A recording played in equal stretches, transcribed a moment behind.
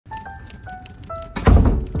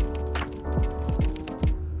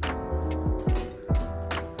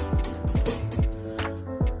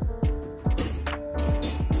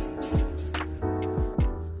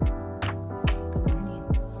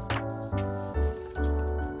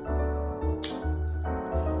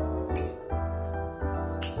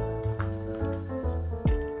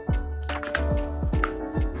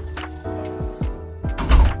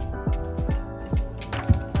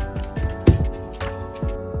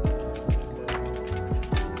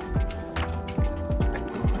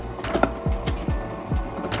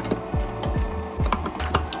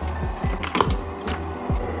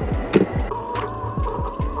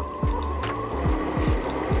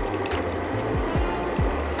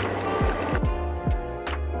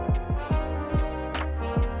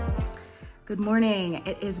Good morning.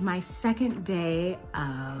 It is my second day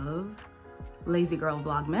of Lazy Girl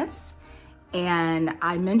Vlogmas. And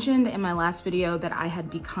I mentioned in my last video that I had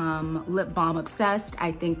become lip balm obsessed.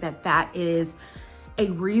 I think that that is a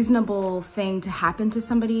reasonable thing to happen to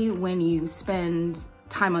somebody when you spend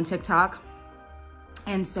time on TikTok.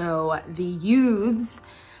 And so the youths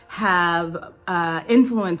have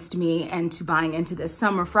influenced me into buying into this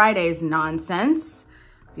Summer Fridays nonsense.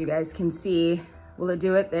 If you guys can see, will it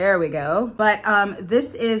do it? There we go. But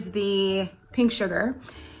this is the pink sugar,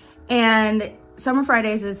 and Summer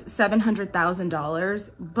Fridays is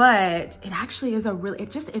 $700,000, but it actually is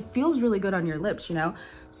it feels really good on your lips, you know?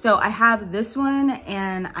 So I have this one,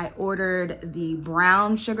 and I ordered the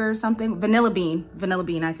brown sugar or something, vanilla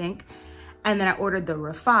bean, I think. And then I ordered the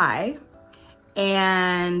Refi,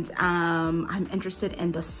 and I'm interested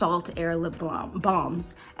in the Salt Air lip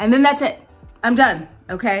balms. And then that's it. I'm done,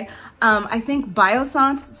 okay? I think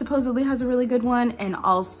Biossance supposedly has a really good one, and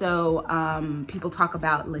also people talk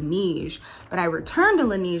about Laneige, but I returned a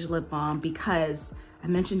Laneige lip balm because I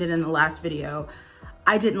mentioned it in the last video.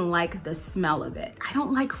 I didn't like the smell of it. I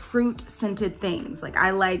don't like fruit scented things. Like,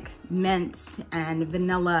 I like mint and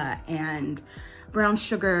vanilla and brown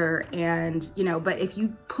sugar and, you know, but if you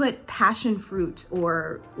put passion fruit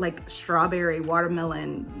or like strawberry,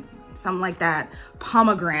 watermelon, something like that,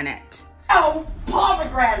 pomegranate. No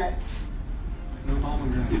pomegranate. No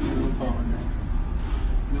pomegranate. No pomegranate.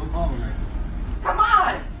 No pomegranate. Come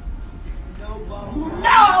on. No pomegranate.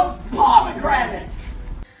 No pomegranate.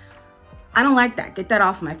 I don't like that. Get that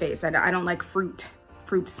off my face. I don't like fruit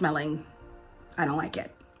smelling. I don't like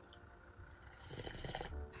it.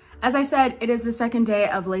 As I said, it is the second day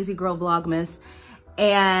of Lazy Girl Vlogmas,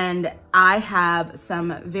 and I have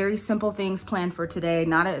some very simple things planned for today.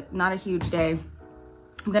 Not a huge day.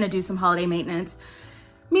 I'm gonna do some holiday maintenance,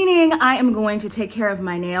 meaning I am going to take care of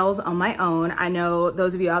my nails on my own. I know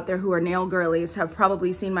those of you out there who are nail girlies have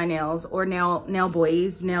probably seen my nails, or nail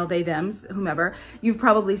boys, nail they thems, whomever. You've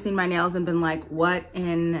probably seen my nails and been like, what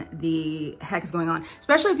in the heck is going on?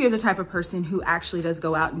 Especially if you're the type of person who actually does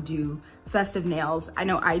go out and do festive nails. I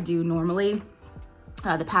know I do normally.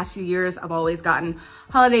 The past few years, I've always gotten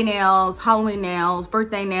holiday nails, Halloween nails,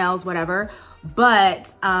 birthday nails, whatever.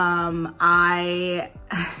 But I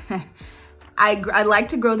like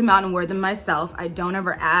to grow them out and wear them myself. I don't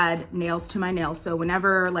ever add nails to my nails. So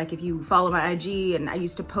whenever, like, if you follow my IG, and I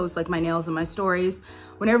used to post like my nails in my stories,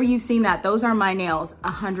 whenever you've seen that, those are my nails,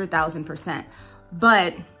 100,000%.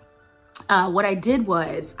 But what I did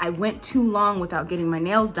was I went too long without getting my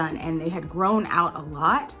nails done, and they had grown out a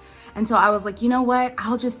lot. And so I was like, you know what?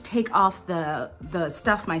 I'll just take off the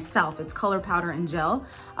stuff myself. It's color powder and gel.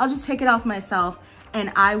 I'll just take it off myself, and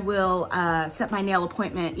I will set my nail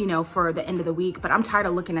appointment, you know, for the end of the week. But I'm tired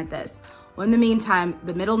of looking at this. Well, in the meantime,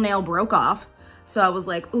 the middle nail broke off. So I was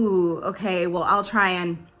like, ooh, okay, well, I'll try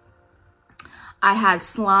and... I had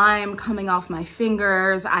slime coming off my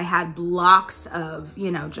fingers. I had blocks of, you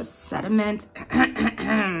know, just sediment,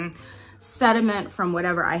 sediment from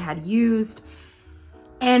whatever I had used.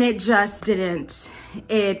 And it just didn't,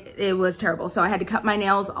 it was terrible. So I had to cut my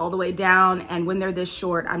nails all the way down. And when they're this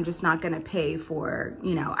short, I'm just not gonna pay for,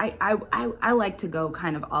 you know, I like to go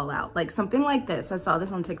kind of all out. Like something like this, I saw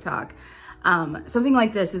this on TikTok. Something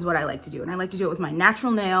like this is what I like to do. And I like to do it with my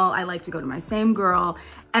natural nail. I like to go to my same girl.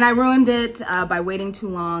 And I ruined it by waiting too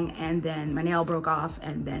long. And then my nail broke off,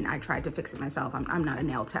 and then I tried to fix it myself. I'm not a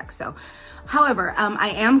nail tech. So, however, I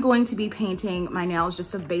am going to be painting my nails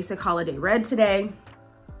just a basic holiday red today.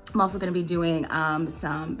 I'm also going to be doing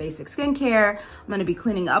some basic skincare. I'm going to be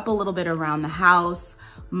cleaning up a little bit around the house.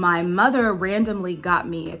 My mother randomly got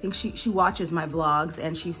me, I think she watches my vlogs,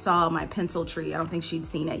 and she saw my pencil tree. I don't think she'd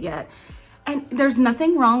seen it yet. And there's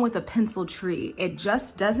nothing wrong with a pencil tree. It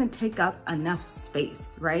just doesn't take up enough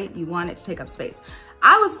space, right? You want it to take up space.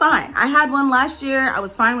 I was fine. I had one last year. I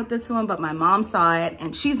was fine with this one, but my mom saw it,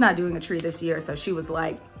 and she's not doing a tree this year. So she was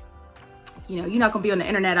like, you know, you're not going to be on the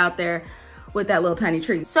internet out there with that little tiny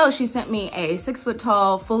tree. So she sent me a 6 foot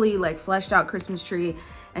tall, fully like fleshed out Christmas tree.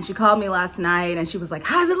 And she called me last night, and she was like,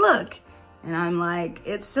 how does it look? And I'm like,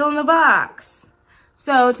 it's still in the box.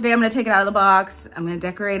 So today I'm gonna take it out of the box. I'm gonna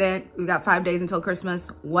decorate it. We've got 5 days until Christmas,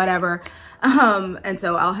 whatever. And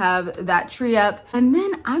so I'll have that tree up. And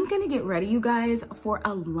then I'm gonna get ready, you guys, for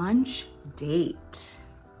a lunch date.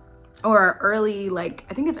 Or early, like,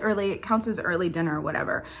 I think it's early, it counts as early dinner or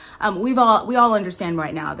whatever. We all understand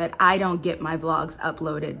right now that I don't get my vlogs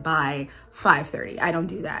uploaded by 5:30. I don't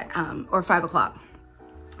do that, or 5 o'clock.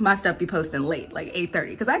 my stuff be posting late, like 8:30,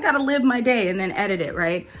 because I gotta live my day and then edit it,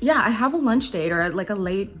 right? Yeah, I have a lunch date, or like a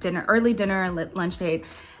late dinner, early dinner, lunch date.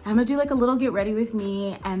 I'm gonna do like a little get ready with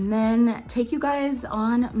me and then take you guys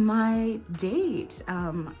on my date.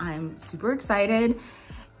 I'm super excited,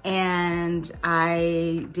 and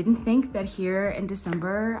I didn't think that here in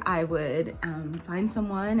December I would find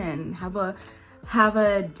someone and have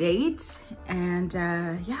a date, and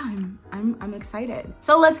yeah, I'm excited.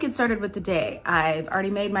 So let's get started with the day. I've already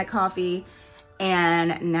made my coffee,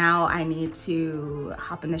 and now I need to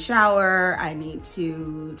hop in the shower. I need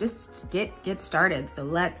to just get started. So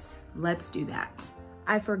let's do that.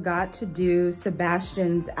 I forgot to do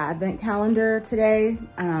Sebastian's advent calendar today.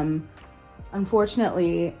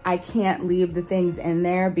 Unfortunately, I can't leave the things in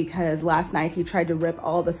there because last night he tried to rip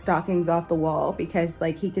all the stockings off the wall because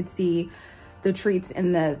like he could see the treats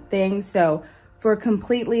in the thing. So for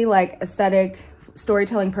completely like aesthetic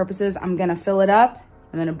storytelling purposes, I'm gonna fill it up.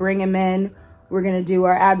 I'm gonna bring him in. We're gonna do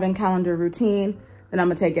our advent calendar routine. Then I'm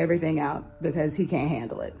gonna take everything out because he can't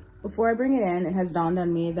handle it. Before I bring it in, it has dawned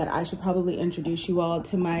on me that I should probably introduce you all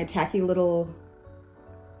to my tacky little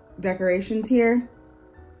decorations here.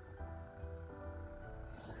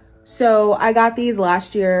 So I got these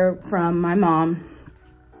last year from my mom.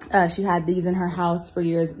 She had these in her house for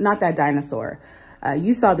years. Not that dinosaur.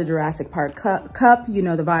 You saw the Jurassic Park cup, you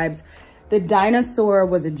know the vibes. The dinosaur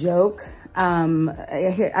was a joke.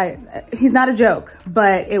 He's not a joke,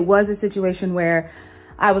 but it was a situation where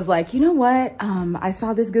I was like, you know what? I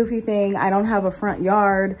saw this goofy thing. I don't have a front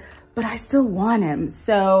yard, but I still want him.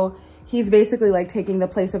 So he's basically like taking the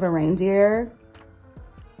place of a reindeer.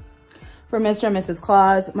 For Mr. and Mrs.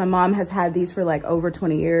 Claus, my mom has had these for like over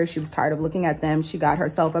 20 years. She was tired of looking at them. She got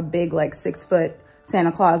herself a big like 6-foot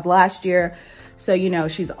Santa Claus last year. So, you know,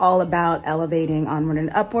 she's all about elevating onward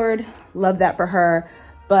and upward. Love that for her.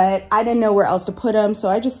 But I didn't know where else to put them. So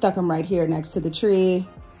I just stuck them right here next to the tree.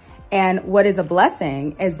 And what is a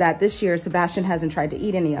blessing is that this year, Sebastian hasn't tried to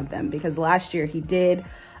eat any of them because last year he did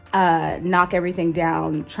knock everything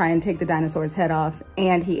down, try and take the dinosaur's head off,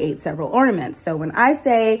 and he ate several ornaments. So when I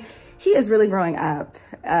say he is really growing up,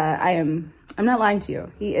 I'm not lying to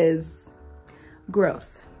you. He is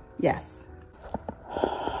growth, yes.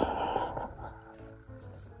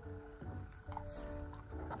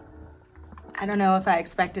 I don't know if I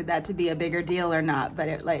expected that to be a bigger deal or not, but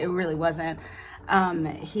it really wasn't.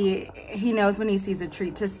 He knows when he sees a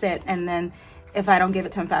treat to sit, and then if I don't give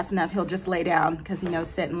it to him fast enough, he'll just lay down because he knows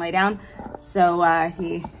sit and lay down. So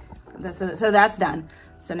so that's done.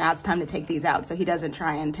 So now it's time to take these out so he doesn't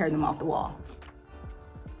try and tear them off the wall.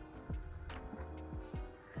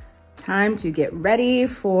 Time to get ready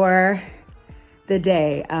for the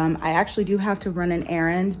day. I actually do have to run an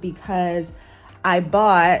errand because I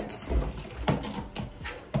bought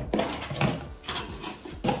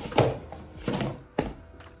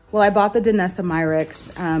the Danessa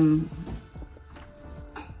Myricks.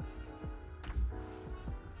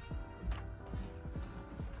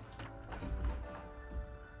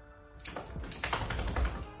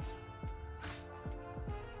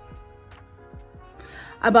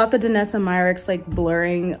 I bought the Danessa Myricks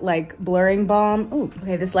like blurring balm. Oh,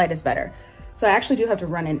 okay, this light is better. So I actually do have to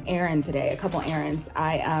run an errand today, a couple errands.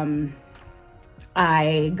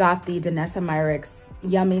 I got the Danessa Myricks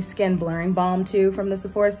Yummy Skin Blurring Balm too from the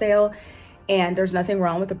Sephora sale, and there's nothing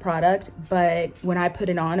wrong with the product, but when I put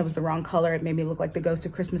it on, it was the wrong color. It made me look like the ghost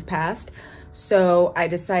of Christmas past. So I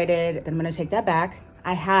decided that I'm gonna take that back.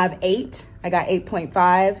 I have 8, I got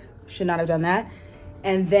 8.5, should not have done that.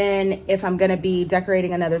 And then if I'm gonna be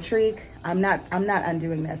decorating another tree, I'm not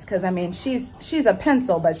undoing this, because I mean, she's a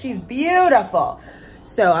pencil, but she's beautiful.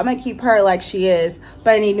 So I'm gonna keep her like she is,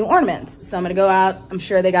 but I need new ornaments. So I'm gonna go out. I'm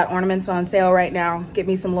sure they got ornaments on sale right now. Get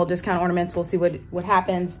me some little discount ornaments. We'll see what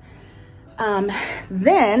happens.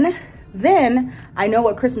 Then I know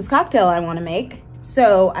what Christmas cocktail I wanna make.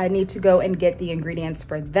 So I need to go and get the ingredients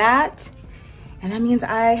for that. And that means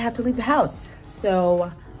I have to leave the house.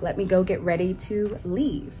 So let me go get ready to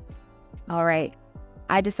leave. All right,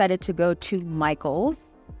 I decided to go to Michael's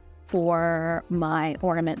for my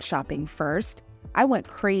ornament shopping first. I went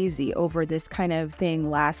crazy over this kind of thing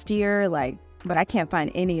last year, but I can't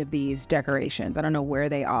find any of these decorations. I don't know where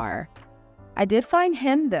they are. I did find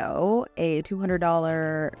him though, a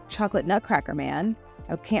 $200 chocolate nutcracker man.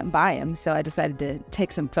 I can't buy him, so I decided to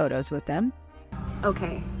take some photos with them.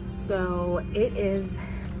 Okay, so it is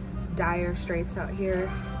dire straits out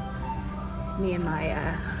here. Me and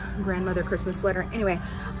my grandmother Christmas sweater. Anyway,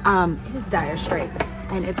 it is dire straits.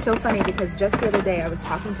 And it's so funny because just the other day I was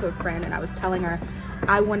talking to a friend and I was telling her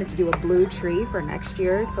I wanted to do a blue tree for next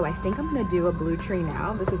year. So I think I'm gonna do a blue tree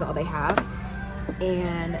now. This is all they have.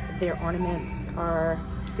 and their ornaments are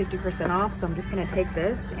 50% off. So I'm just gonna take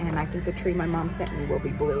this, and I think the tree my mom sent me will be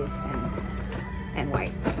blue and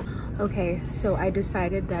white. Okay, so I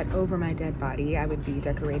decided that over my dead body, I would be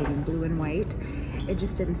decorating in blue and white. It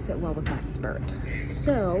just didn't sit well with my skirt.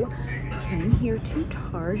 So I came here to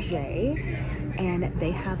Target, and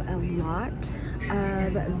they have a lot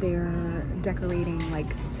of their decorating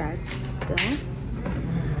like sets still.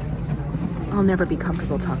 I'll never be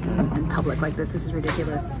comfortable talking in public like this. This is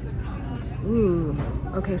ridiculous. Ooh,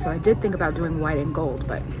 okay, so I did think about doing white and gold,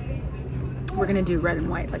 but we're gonna do red and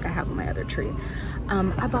white like I have on my other tree.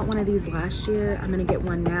 I bought one of these last year. I'm gonna get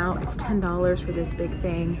one now. It's $10 for this big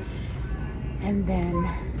thing. And then,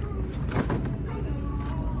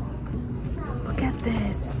 look at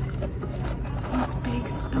this. These big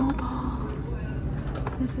snowballs.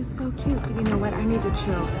 This is so cute, but you know what? I need to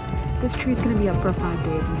chill. This tree's gonna be up for 5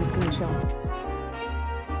 days. I'm just gonna chill.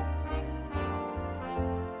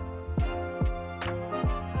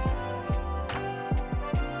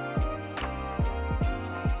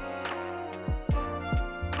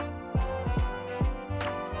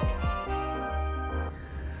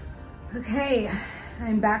 Okay,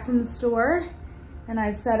 I'm back from the store, and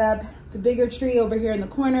I set up the bigger tree over here in the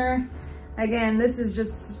corner. Again, this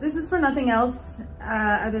is for nothing else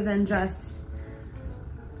other than just,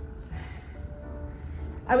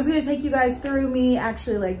 I was gonna take you guys through me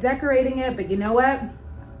actually like decorating it, but you know what?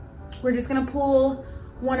 We're just gonna pull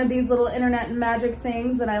one of these little internet magic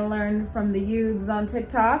things that I learned from the youths on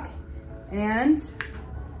TikTok, and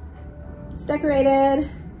it's decorated.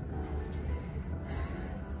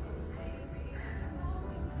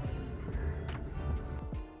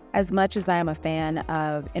 As much as I am a fan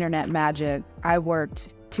of internet magic, I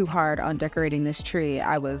worked too hard on decorating this tree.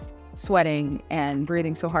 I was sweating and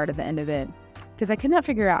breathing so hard at the end of it because I could not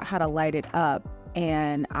figure out how to light it up,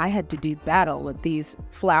 and I had to do battle with these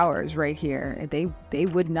flowers right here. They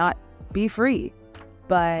would not be free,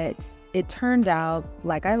 but it turned out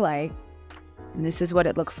like I like, and this is what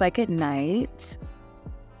it looks like at night.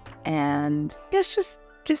 And it's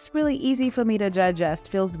just really easy for me to digest.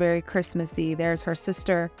 Feels very Christmassy. There's her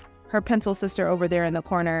sister, her pencil sister over there in the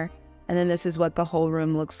corner. And then this is what the whole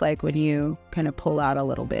room looks like when you kind of pull out a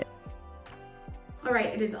little bit. All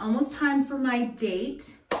right, it is almost time for my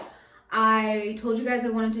date. I told you guys I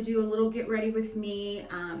wanted to do a little get ready with me.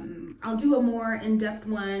 I'll do a more in-depth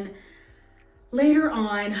one later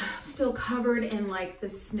on. Still covered in like the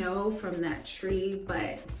snow from that tree,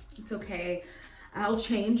 but it's okay. I'll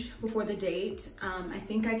change before the date. I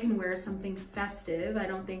think I can wear something festive. I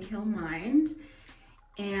don't think he'll mind.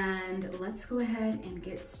 And let's go ahead and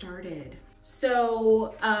get started.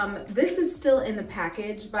 So this is still in the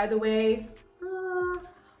package, by the way.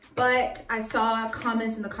 But I saw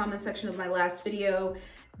comments in the comment section of my last video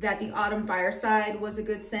that the Autumn Fireside was a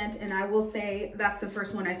good scent, and I will say that's the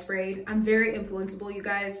first one I sprayed. I'm very influenceable, you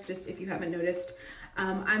guys, just if you haven't noticed.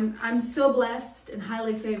 I'm so blessed and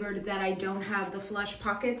highly favored that I don't have the flush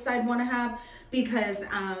pockets I'd want to have, because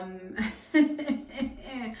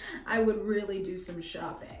I would really do some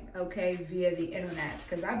shopping, okay, via the internet,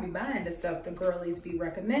 because I'd be buying the stuff the girlies be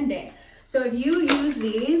recommending. So if you use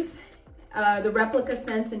these, the replica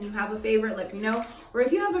scents, and you have a favorite, let me know. Or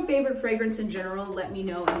if you have a favorite fragrance in general, let me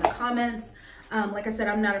know in the comments. Like I said,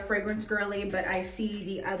 I'm not a fragrance girly, but I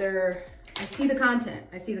see the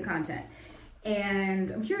content.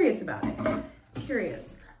 And I'm curious about it.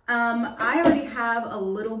 I already have a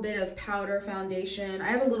little bit of powder foundation. I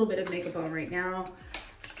have a little bit of makeup on right now.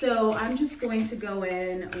 So I'm just going to go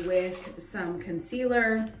in with some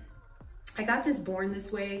concealer. I got this Born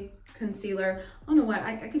This Way concealer. I don't know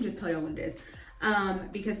why, I can just tell you what it is.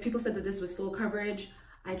 Because people said that this was full coverage.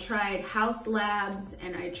 I tried House Labs,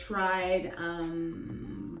 and I tried,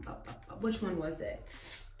 which one was it?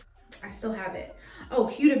 I still have it. Oh,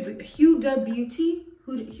 Huda Beauty.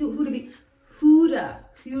 Huda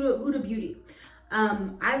Beauty.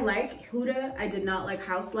 I like Huda. I did not like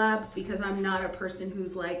House Labs because I'm not a person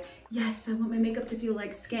who's like, yes, I want my makeup to feel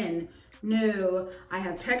like skin. No, I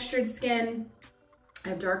have textured skin. I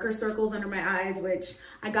have darker circles under my eyes, which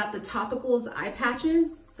I got the Topicals eye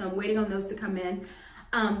patches, so I'm waiting on those to come in.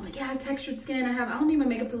 But yeah, I have textured skin. I don't need my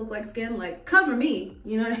makeup to look like skin. Like, cover me.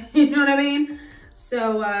 You know what I mean?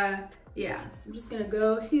 So yeah, so I'm just gonna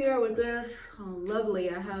go here with this. Oh, lovely.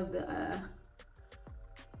 I have the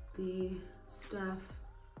stuff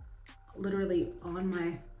literally on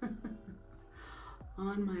my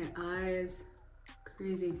on my eyes.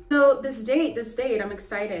 Crazy. So this date, I'm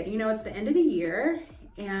excited. You know, it's the end of the year,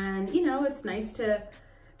 and you know, it's nice to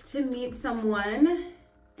meet someone,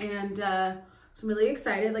 and so I'm really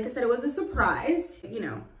excited. Like I said, it was a surprise. You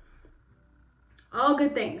know, All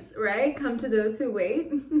good things, right? Come to those who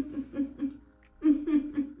wait.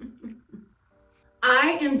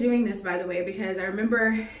 I am doing this, by the way, because I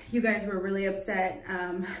remember you guys were really upset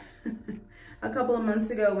a couple of months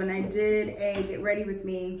ago when I did a Get Ready With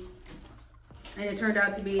Me, and it turned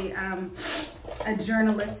out to be a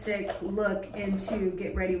journalistic look into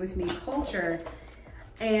Get Ready With Me culture.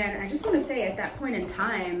 And I just want to say at that point in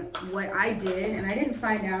time, what I did, and I didn't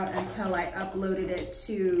find out until I uploaded it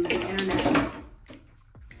to the internet,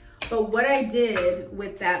 but what I did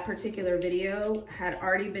with that particular video had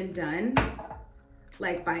already been done,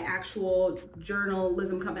 like by actual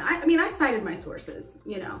journalism company. I mean, I cited my sources,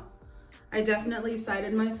 you know. I definitely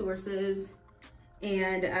cited my sources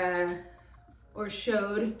and, or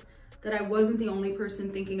showed that I wasn't the only person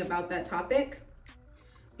thinking about that topic.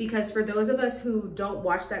 Because for those of us who don't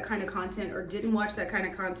watch that kind of content or didn't watch that kind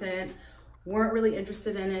of content, weren't really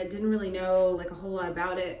interested in it, didn't really know like a whole lot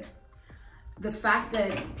about it, the fact that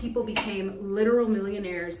people became literal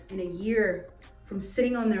millionaires in a year from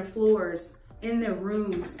sitting on their floors in their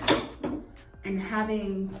rooms and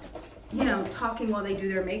having, you know, talking while they do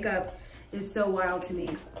their makeup is so wild to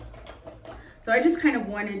me. So I just kind of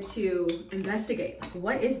wanted to investigate, like,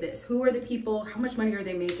 what is this? Who are the people? How much money are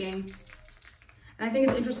they making? And I think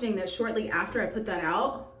it's interesting that shortly after I put that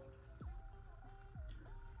out,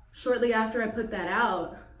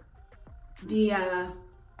 the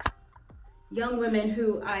young women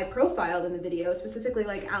who I profiled in the video, specifically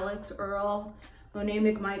like Alex Earl, Monet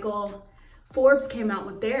McMichael, Forbes came out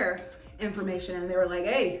with their information and they were like,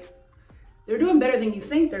 hey, they're doing better than you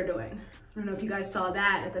think they're doing. I don't know if you guys saw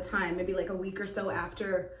that at the time, maybe like a week or so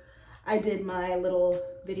after I did my little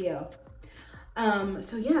video.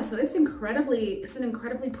 So yeah, so it's an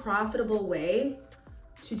incredibly profitable way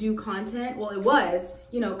to do content. Well, it was,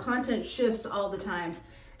 you know, content shifts all the time.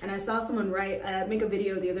 And I saw someone make a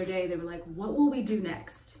video the other day. They were like, what will we do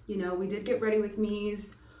next? You know, we did Get Ready With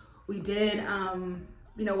Me's. We did,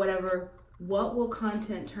 you know, whatever. What will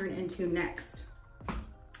content turn into next?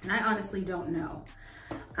 And I honestly don't know.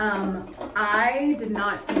 I did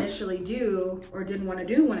not initially do or didn't want to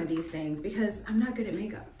do one of these things because I'm not good at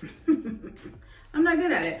makeup. I'm not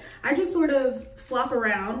good at it. I just sort of flop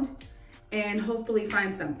around and hopefully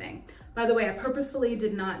find something. By the way, I purposefully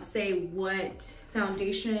did not say what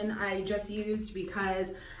foundation I just used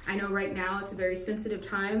because I know right now it's a very sensitive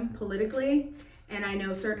time politically, and I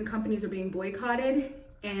know certain companies are being boycotted,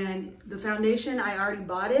 and the foundation, I already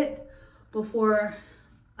bought it before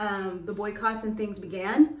the boycotts and things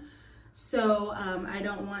began. So I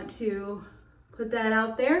don't want to put that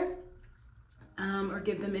out there or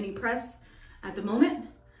give them any press at the moment.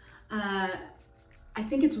 I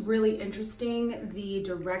think it's really interesting the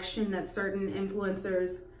direction that certain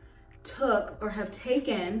influencers took or have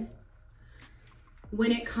taken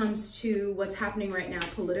when it comes to what's happening right now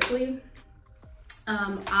politically.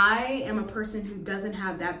 I am a person who doesn't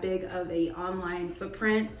have that big of a online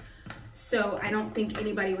footprint, so I don't think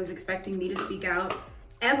anybody was expecting me to speak out.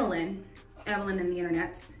 Evelyn in the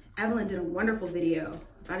internets, Evelyn did a wonderful video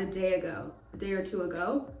about a day or two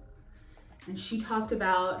ago, and she talked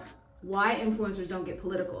about why influencers don't get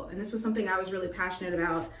political. And this was something I was really passionate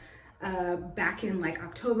about back in like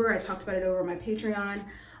October. I talked about it over my Patreon.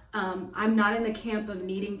 I'm not in the camp of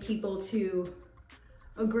needing people to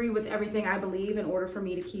agree with everything I believe in order for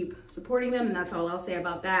me to keep supporting them, and that's all I'll say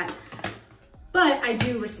about that. But I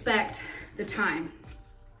do respect the time.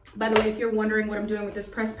 By the way, if you're wondering what I'm doing with this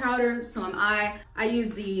pressed powder, so am I. I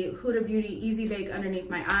used the Huda Beauty Easy Bake underneath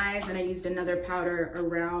my eyes, and I used another powder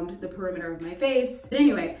around the perimeter of my face. But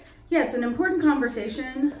anyway, yeah, it's an important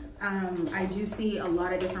conversation. I do see a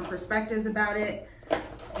lot of different perspectives about it.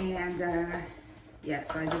 And yeah,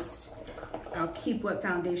 so I'll keep what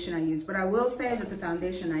foundation I use. But I will say that the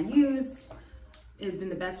foundation I used has been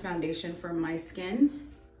the best foundation for my skin.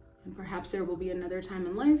 And perhaps there will be another time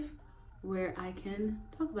in life where I can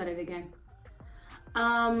talk about it again.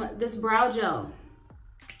 This brow gel,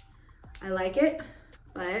 I like it,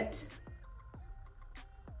 but it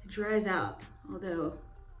dries out, although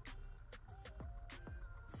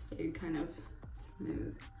it stayed kind of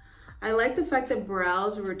smooth. I like the fact that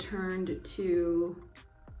brows returned to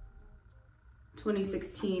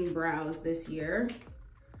 2016 brows this year.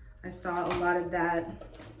 I saw a lot of that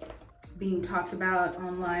being talked about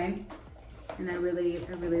online, and I really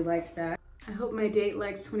liked that. I hope my date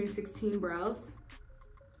likes 2016 brows,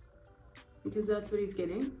 because that's what he's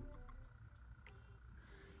getting.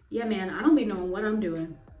 Yeah, man, I don't be knowing what I'm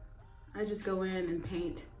doing. I just go in and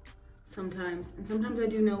paint sometimes, and sometimes I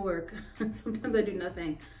do no work. Sometimes I do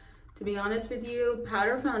nothing. To be honest with you,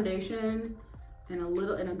 powder foundation and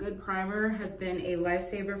a good primer has been a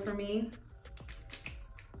lifesaver for me.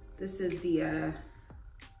 This is the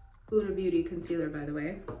Huda Beauty concealer, by the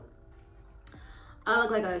way. I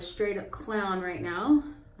look like a straight up clown right now.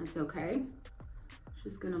 That's okay.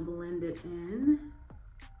 Just gonna blend it in.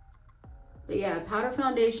 But yeah, powder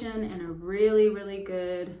foundation and a really, really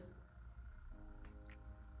good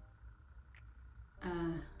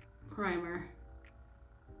primer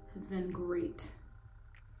has been great.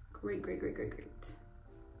 Great, great, great, great, great.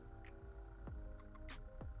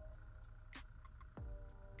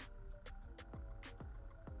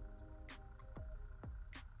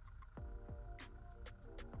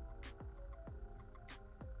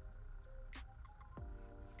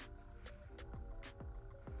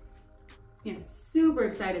 Yeah, super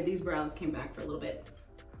excited these brows came back for a little bit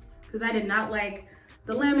because I did not like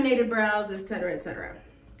the laminated brows, etc., etc.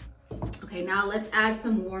 Okay, now let's add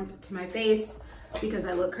some warmth to my face because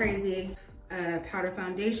I look crazy. Powder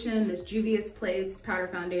foundation, this Juvia's Place powder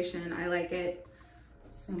foundation, I like it,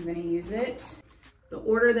 so I'm gonna use it. The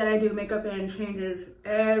order that I do makeup in changes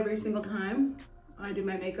every single time I do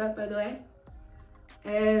my makeup, by the way,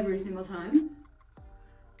 every single time.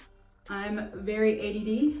 I'm very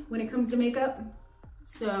ADD when it comes to makeup.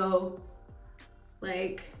 So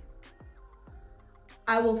like,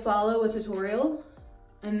 I will follow a tutorial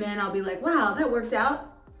and then I'll be like, wow, that worked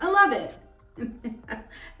out. I love it.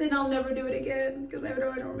 Then I'll never do it again because I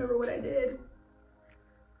don't remember what I did.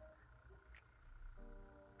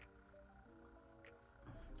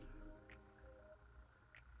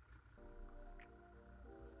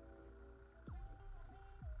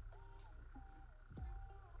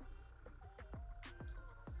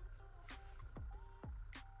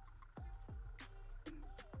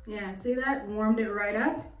 Yeah, see that? Warmed it right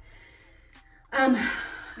up. I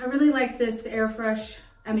really like this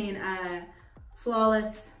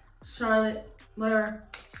Flawless Charlotte, whatever.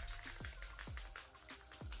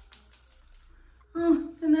 Oh,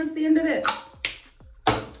 and that's the end of it.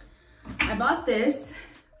 I bought this,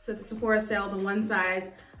 so the Sephora sale, the one size.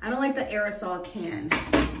 I don't like the aerosol can.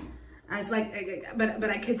 I was like, but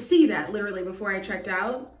I could see that literally before I checked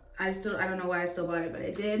out. I don't know why I still bought it, but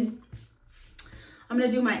I did. I'm gonna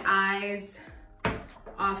do my eyes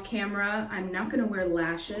off camera. I'm not gonna wear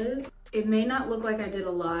lashes. It may not look like I did a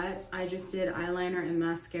lot. I just did eyeliner and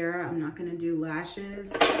mascara. I'm not gonna do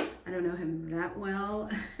lashes. I don't know him that well.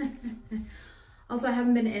 Also, I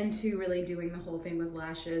haven't been into really doing the whole thing with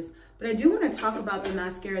lashes, but I do wanna talk about the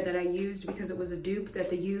mascara that I used because it was a dupe that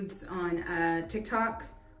the youths on TikTok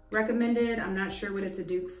recommended. I'm not sure what it's a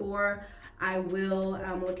dupe for. I will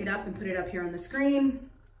look it up and put it up here on the screen,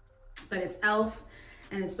 but it's e.l.f.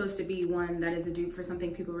 and it's supposed to be one that is a dupe for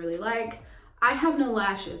something people really like. I have no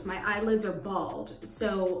lashes. My eyelids are bald,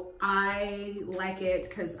 so I like it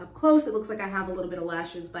because up close it looks like I have a little bit of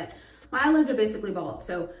lashes, but my eyelids are basically bald,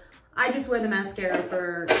 so I just wear the mascara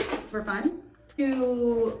for fun.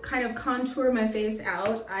 To kind of contour my face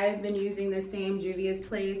out, I've been using the same Juvia's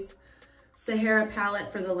Place Sahara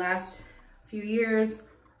palette for the last few years.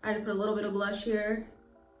 I had to put a little bit of blush here.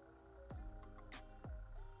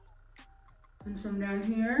 And some down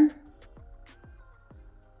here.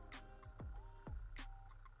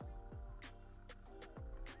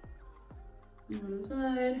 On the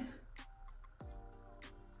side.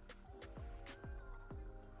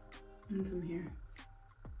 And some here.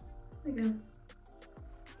 There we go.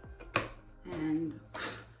 And I'm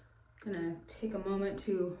gonna take a moment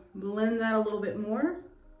to blend that a little bit more.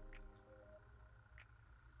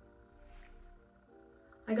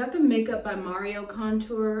 I got the Makeup by Mario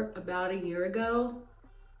contour about a year ago,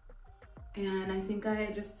 and I think I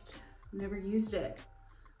just never used it.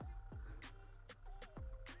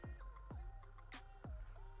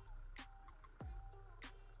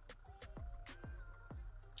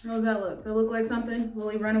 How does that look? That look like something? Will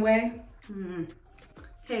he run away?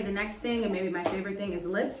 Okay, the next thing, and maybe my favorite thing, is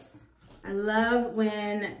lips. I love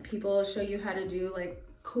when people show you how to do like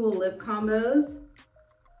cool lip combos.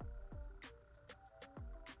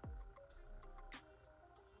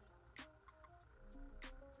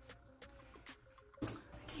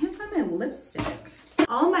 Lipstick.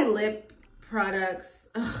 All my lip products,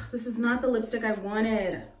 this is not the lipstick I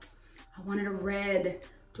wanted. I wanted a red.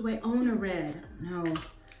 Do I own a red? No.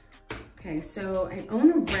 Okay, so I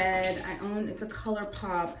own a red. It's a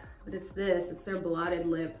ColourPop, but it's this. It's their blotted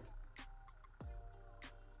lip.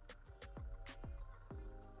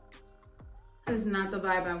 That is not the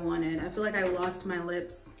vibe I wanted. I feel like I lost my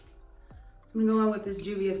lips. So I'm gonna go on with this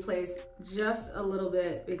Juvia's Place just a little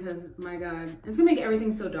bit because, my God, it's gonna make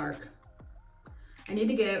everything so dark. I need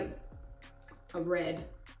to get a red.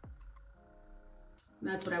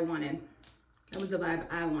 That's what I wanted. That was the vibe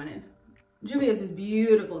I wanted. Juvia's is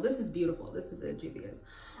beautiful. This is beautiful. This is a Juvia's.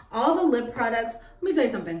 All the lip products, let me tell you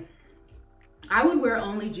something. I would wear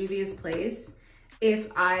only Juvia's Place if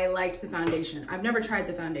I liked the foundation. I've never tried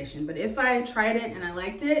the foundation, but if I tried it and I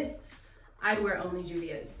liked it, I'd wear only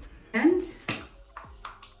Juvia's. And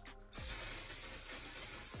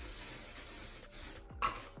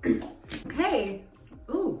okay,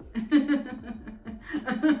 ooh.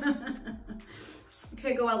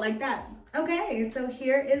 Okay, go out like that. Okay, so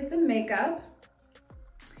here is the makeup.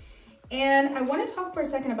 And I want to talk for a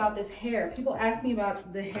second about this hair. People ask me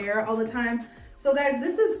about the hair all the time. So guys,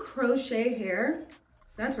 this is crochet hair.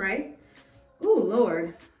 That's right. Ooh,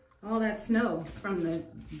 Lord, all that snow from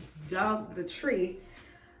the tree.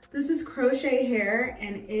 This is crochet hair,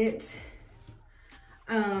 and it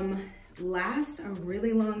lasts a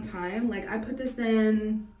really long time. Like, I put this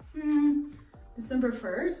in December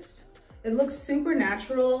 1st. It looks super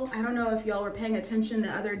natural. I don't know if y'all were paying attention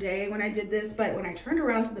the other day when I did this, but when I turned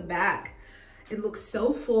around to the back, it looks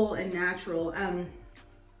so full and natural.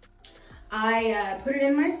 I put it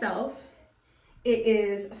in myself. It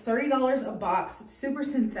is $30 a box. It's super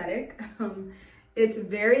synthetic. It's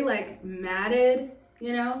very like matted,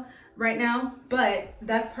 you know, right now, but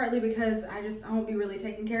that's partly because I won't be really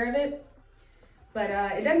taking care of it. But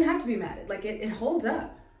it doesn't have to be matted. Like it holds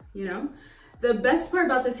up, you know. The best part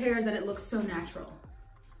about this hair is that it looks so natural.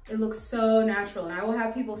 It looks so natural. And I will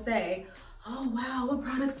have people say, oh wow, what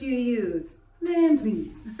products do you use? Man,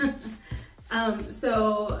 please.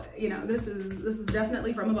 So, you know, this is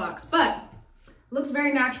definitely from a box, but looks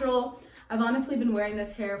very natural. I've honestly been wearing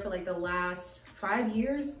this hair for like the last 5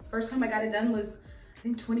 years. First time I got it done was, I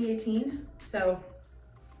think, 2018. So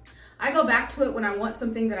I go back to it when I want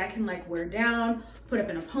something that I can like wear down, put up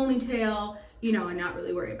in a ponytail, you know, and not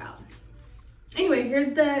really worry about. Anyway,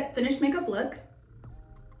 here's the finished makeup look.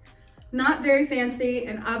 Not very fancy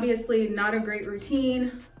and obviously not a great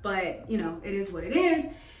routine, but you know, it is what it is.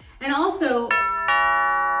 And also,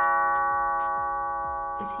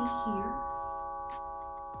 is he here?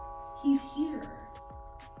 He's here.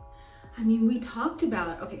 I mean, we talked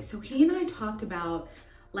about, okay, so he and I talked about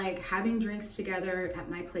like having drinks together at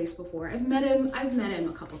my place before. I've met him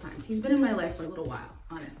a couple times. He's been in my life for a little while,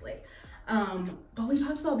 honestly. But we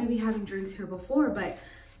talked about maybe having drinks here before, but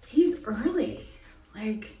he's early.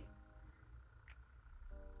 Like,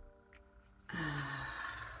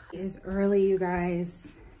 it is early, you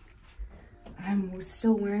guys. I'm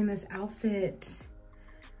still wearing this outfit.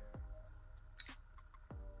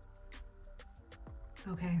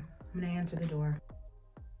 Okay, I'm gonna answer the door.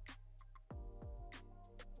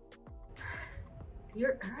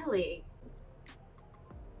 You're early.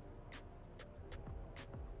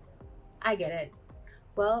 I get it.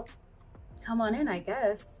 Well, come on in, I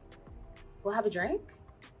guess. We'll have a drink.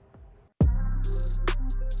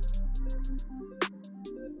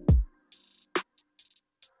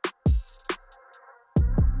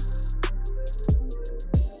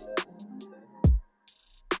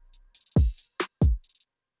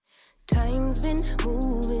 Time's been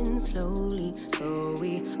moving slowly, so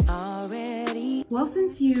we already. Well,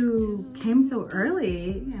 since you came so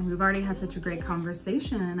early and we've already had such a great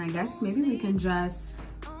conversation, I guess maybe we can just,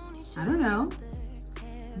 I don't know,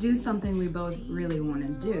 do something we both really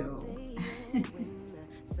want to do.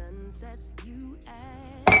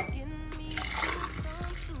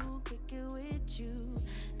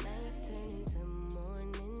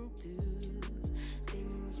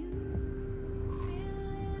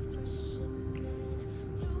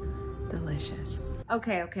 Delicious.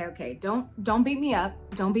 Okay. Don't beat me up.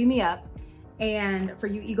 Don't beat me up. And for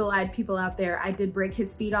you eagle-eyed people out there, I did break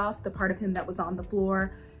his feet off, the part of him that was on the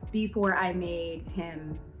floor, before I made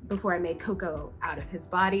Coco out of his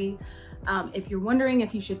body. If you're wondering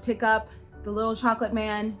if you should pick up the little chocolate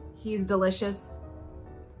man, he's delicious.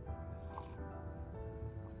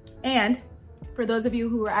 And for those of you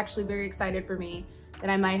who are actually very excited for me that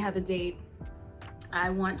I might have a date, I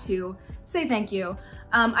want to say thank you.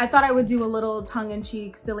 I thought I would do a little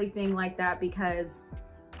tongue-in-cheek silly thing like that because,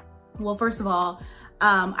 well, first of all,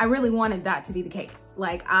 I really wanted that to be the case.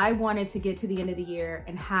 Like, I wanted to get to the end of the year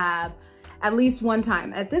and have at least one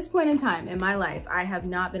time. At this point in time in my life, I have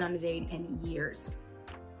not been on a date in years,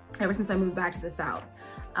 ever since I moved back to the South.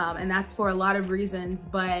 And that's for a lot of reasons,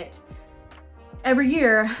 but every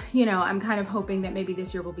year, you know, I'm kind of hoping that maybe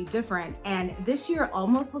this year will be different. And this year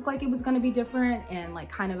almost looked like it was gonna be different in like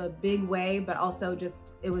kind of a big way, but also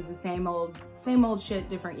just, it was the same old shit,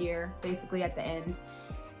 different year, basically at the end.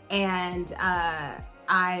 And I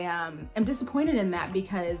am disappointed in that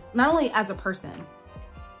because not only as a person,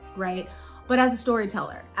 right? But as a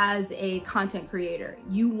storyteller, as a content creator,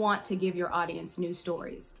 you want to give your audience new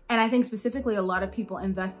stories. And I think specifically a lot of people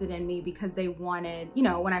invested in me because they wanted, you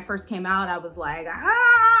know, when I first came out, I was like,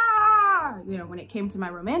 you know, when it came to my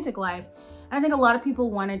romantic life. And I think a lot of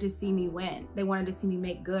people wanted to see me win. They wanted to see me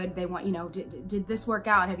make good. They want, you know, did this work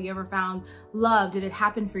out? Have you ever found love? Did it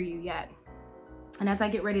happen for you yet? And as I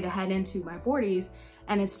get ready to head into my 40s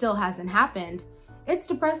and it still hasn't happened, it's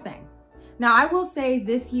depressing. Now, I will say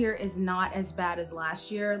this year is not as bad as last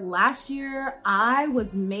year. Last year, I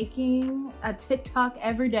was making a TikTok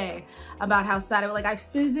every day about how sad I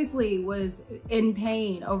physically was in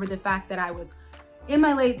pain over the fact that I was in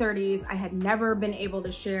my late 30s. I had never been able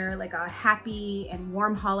to share like a happy and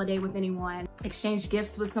warm holiday with anyone, exchange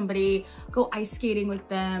gifts with somebody, go ice skating with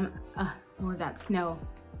them, or that snow,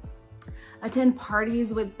 attend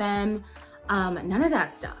parties with them. None of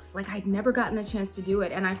that stuff. Like, I'd never gotten the chance to do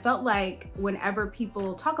it. And I felt like whenever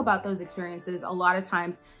people talk about those experiences, a lot of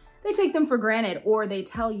times they take them for granted, or they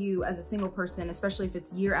tell you as a single person, especially if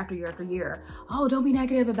it's year after year after year, oh, don't be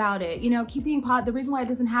negative about it. You know, keep being positive. The reason why it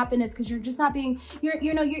doesn't happen is because you're just not being,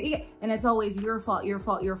 and it's always your fault, your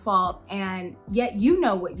fault, your fault. And yet, you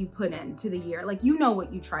know what you put into the year. Like, you know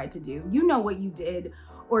what you tried to do. You know what you did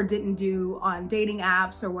or didn't do on dating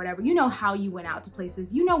apps or whatever. You know how you went out to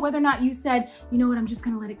places. You know whether or not you said, you know what, I'm just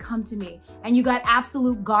gonna let it come to me. And you got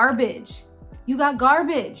absolute garbage. You got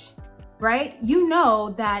garbage, right? You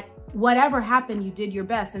know that whatever happened, you did your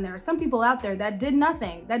best. And there are some people out there that did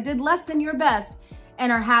nothing, that did less than your best, and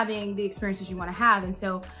are having the experiences you wanna have. And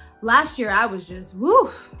so last year I was just,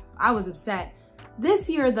 I was upset. This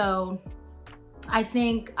year though, I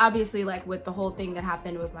think obviously, like with the whole thing that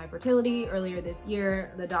happened with my fertility earlier this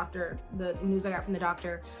year, the news I got from the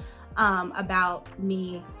doctor about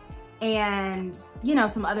me, and you know,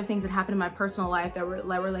 some other things that happened in my personal life that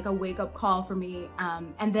were like a wake-up call for me,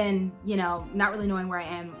 and then, you know, not really knowing where I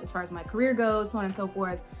am as far as my career goes, so on and so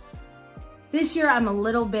forth. This year I'm a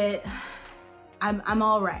little bit, I'm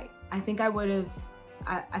all right. I think I would have,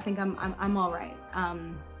 I think I'm all right,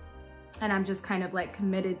 and I'm just kind of like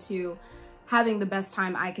committed to having the best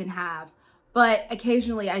time I can have. But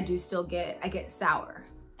occasionally I do still I get sour,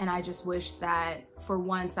 and I just wish that for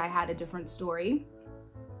once I had a different story.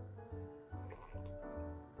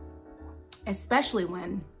 Especially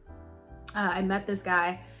when I met this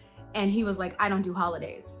guy and he was like, I don't do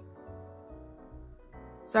holidays.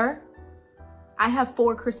 Sir, I have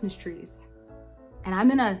 4 Christmas trees and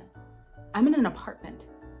I'm in an apartment,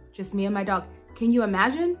 just me and my dog. Can you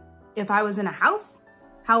imagine if I was in a house,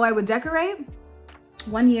 how I would decorate?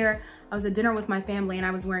 One year I was at dinner with my family and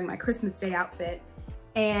I was wearing my Christmas Day outfit,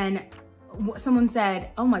 and someone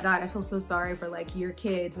said, oh my God, I feel so sorry for like your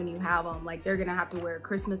kids when you have them, like they're gonna have to wear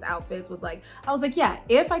Christmas outfits with like, I was like, yeah,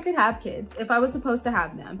 if I could have kids, if I was supposed to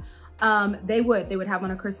have them, they would have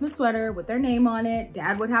on a Christmas sweater with their name on it.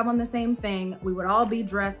 Dad would have on the same thing. We would all be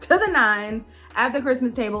dressed to the nines at the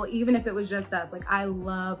Christmas table, even if it was just us. Like, I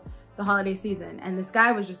love the holiday season. And this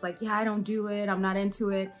guy was just like, yeah, I don't do it. I'm not into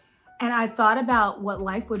it. And I thought about what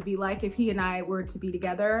life would be like if he and I were to be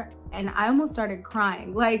together, and I almost started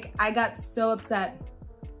crying. Like, I got so upset.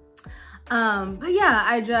 But yeah,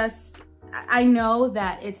 I know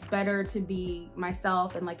that it's better to be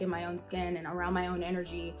myself and like in my own skin and around my own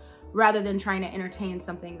energy rather than trying to entertain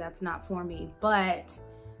something that's not for me. But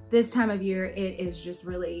this time of year, it is just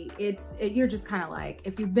really, you're just kind of like,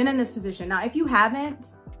 if you've been in this position. Now, if you haven't,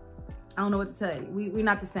 I don't know what to tell you. We're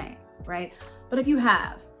not the same, right? But if you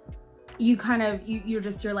have, you kind of,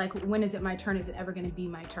 you're like, when is it my turn? Is it ever gonna be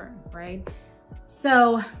my turn, right?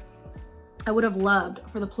 So I would have loved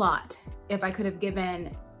for the plot if I could have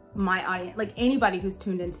given my audience, like anybody who's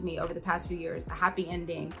tuned into me over the past few years, a happy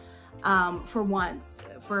ending. For once,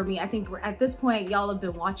 for me, I think at this point, y'all have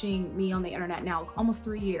been watching me on the internet now almost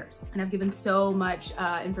 3 years, and I've given so much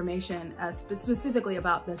information specifically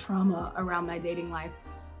about the trauma around my dating life.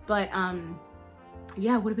 But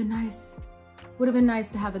yeah, it would have been nice. Would have been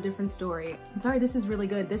nice to have a different story. I'm sorry, this is really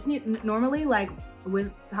good. This normally, like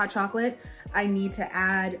with hot chocolate, I need to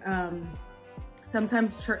add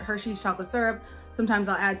sometimes Hershey's chocolate syrup. Sometimes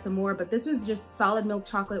I'll add some more, but this was just solid milk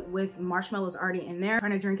chocolate with marshmallows already in there.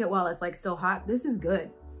 Trying to drink it while it's like still hot. This is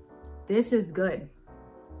good. This is good.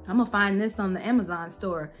 I'm gonna find this on the Amazon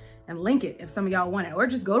store and link it if some of y'all want it, or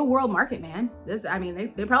just go to World Market, man. This, I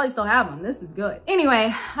mean, they probably still have them. This is good.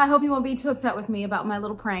 Anyway, I hope you won't be too upset with me about my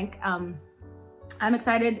little prank. I'm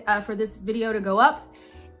excited for this video to go up,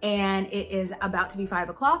 and it is about to be 5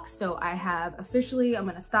 o'clock. So I have officially, I'm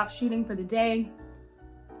gonna stop shooting for the day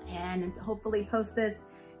and hopefully post this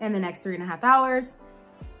in the next 3.5 hours.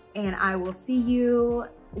 And I will see you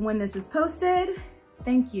when this is posted.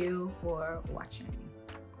 Thank you for watching.